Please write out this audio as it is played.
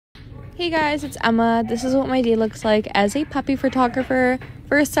Hey guys, it's Emma. This is what my day looks like as a puppy photographer.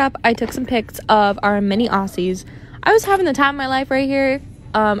 First up, I took some pics of our mini Aussies. I was having the time of my life right here.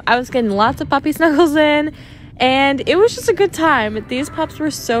 I was getting lots of puppy snuggles in, and it was just a good time. These pups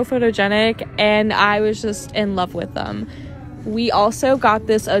were so photogenic, and I was just in love with them. We also got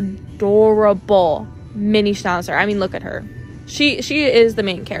this adorable mini schnauzer. I mean, look at her. She is the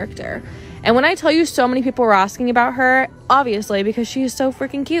main character. And when I tell you, so many people were asking about her, obviously, because she is so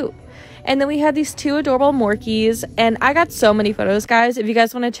freaking cute. And then we had these two adorable Morkies, and I got so many photos, guys. If you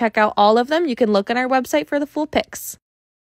guys want to check out all of them, you can look on our website for the full pics.